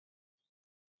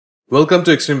Welcome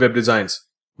to Extreme Web Designs.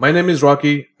 My name is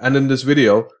Rocky, and in this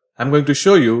video, I'm going to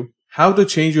show you how to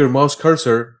change your mouse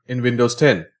cursor in Windows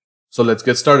 10. So let's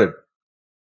get started.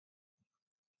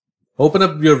 Open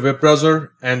up your web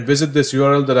browser and visit this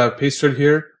URL that I've pasted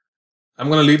here. I'm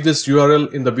going to leave this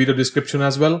URL in the video description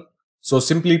as well. So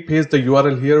simply paste the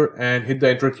URL here and hit the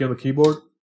enter key on the keyboard.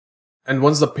 And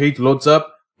once the page loads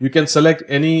up, you can select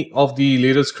any of the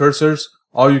latest cursors,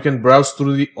 or you can browse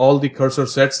through all the cursor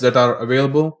sets that are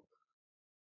available.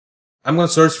 I'm going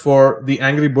to search for the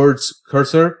Angry Birds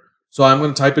cursor. So I'm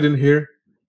going to type it in here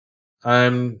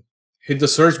and hit the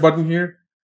search button here.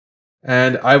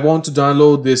 And I want to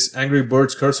download this Angry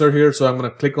Birds cursor here. So I'm going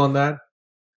to click on that.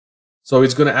 So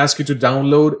it's going to ask you to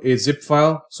download a zip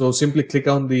file. So simply click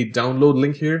on the download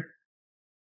link here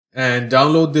and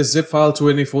download this zip file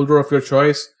to any folder of your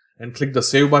choice and click the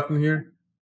save button here.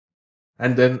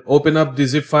 And then open up the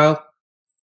zip file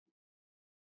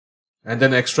and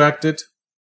then extract it.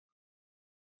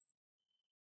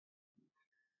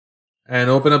 And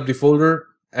open up the folder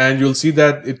and you'll see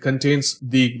that it contains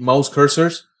the mouse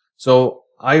cursors. So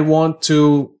I want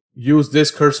to use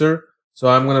this cursor. So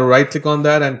I'm going to right click on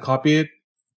that and copy it.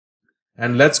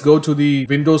 And let's go to the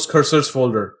Windows cursors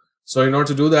folder. So in order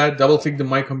to do that, double click the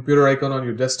My Computer icon on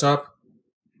your desktop.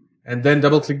 And then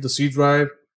double click the C drive.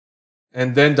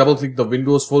 And then double click the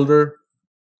Windows folder.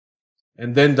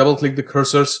 And then double click the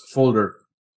cursors folder.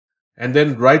 And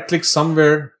then right click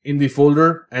somewhere in the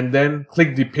folder and then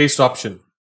click the paste option.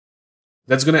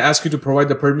 That's going to ask you to provide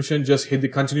the permission. Just hit the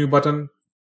continue button.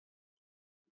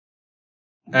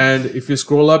 And if you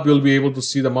scroll up, you'll be able to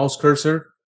see the mouse cursor.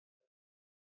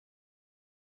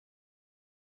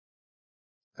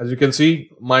 As you can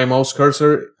see, my mouse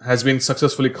cursor has been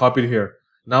successfully copied here.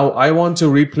 Now I want to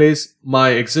replace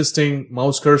my existing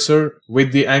mouse cursor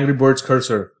with the Angry Birds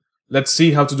cursor. Let's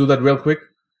see how to do that real quick.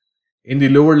 In the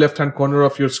lower left hand corner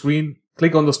of your screen,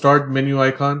 click on the start menu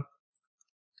icon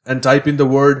and type in the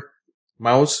word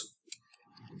mouse.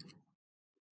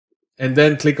 And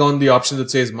then click on the option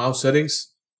that says mouse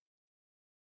settings.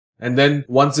 And then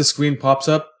once the screen pops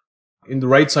up, in the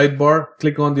right sidebar,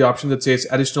 click on the option that says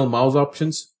additional mouse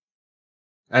options.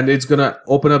 And it's going to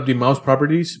open up the mouse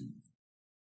properties.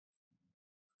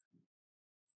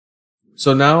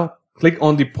 So now click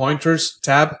on the pointers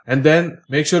tab and then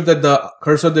make sure that the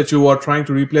cursor that you are trying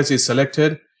to replace is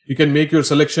selected. You can make your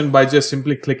selection by just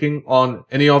simply clicking on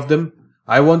any of them.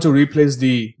 I want to replace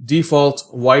the default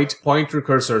white pointer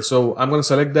cursor. So I'm going to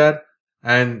select that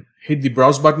and hit the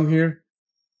browse button here.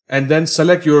 And then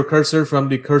select your cursor from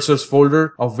the cursors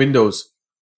folder of Windows.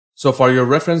 So for your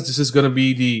reference, this is going to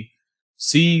be the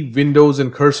C, Windows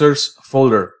and Cursors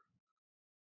folder.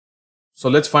 So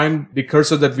let's find the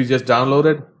cursor that we just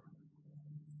downloaded.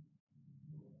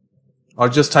 Or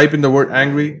just type in the word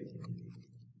angry.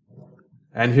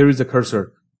 And here is the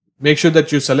cursor. Make sure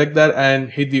that you select that and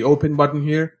hit the open button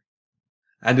here.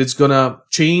 And it's going to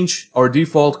change our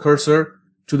default cursor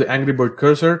to the Angry Bird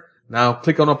cursor. Now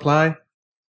click on apply.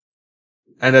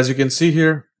 And as you can see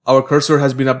here, our cursor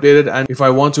has been updated. And if I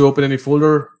want to open any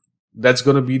folder, that's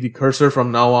going to be the cursor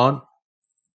from now on.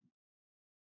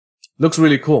 Looks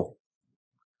really cool.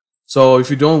 So if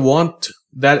you don't want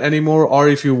that anymore, or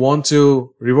if you want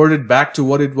to revert it back to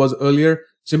what it was earlier,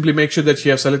 simply make sure that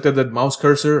you have selected that mouse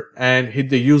cursor and hit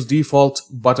the use default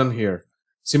button here.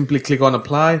 Simply click on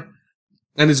apply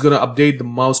and it's going to update the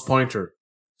mouse pointer.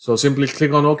 So simply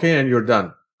click on OK and you're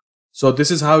done. So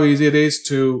this is how easy it is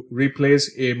to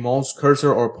replace a mouse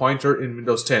cursor or pointer in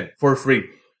Windows 10 for free.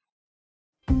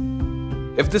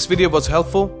 If this video was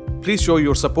helpful, please show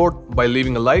your support by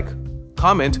leaving a like,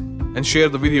 comment, and share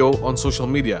the video on social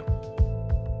media.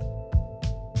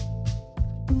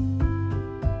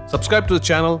 Subscribe to the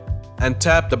channel and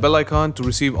tap the bell icon to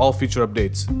receive all future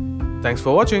updates. Thanks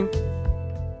for watching.